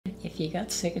you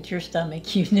got sick at your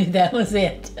stomach, you knew that was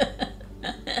it.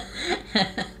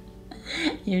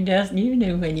 You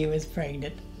knew when you was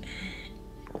pregnant.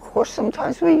 Of course,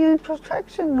 sometimes we use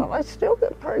protection, and I still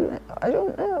get pregnant. I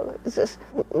don't know. It's just,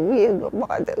 we had to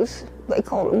buy those, they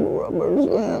called them rubbers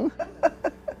then.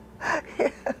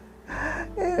 Yeah.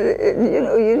 And, you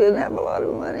know, you didn't have a lot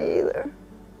of money either.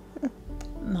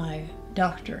 My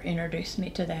doctor introduced me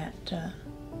to that,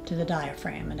 to the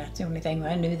diaphragm, and that's the only thing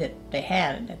I knew that they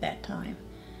had at that time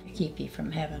to keep you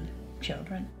from having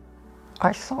children.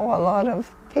 I saw a lot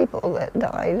of people that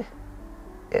died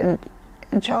in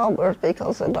childbirth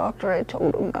because the doctor had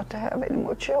told them not to have any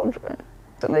more children.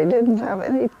 And they didn't have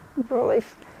any really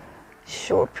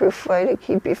sure-proof way to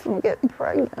keep you from getting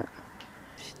pregnant.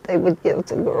 They would give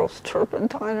the girls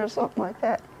turpentine or something like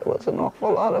that. There was an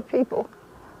awful lot of people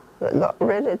that got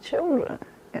rid of children,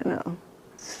 you know.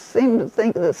 Seemed to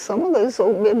think that some of those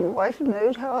old midwives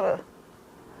knew how to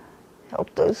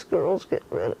help those girls get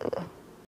rid of them.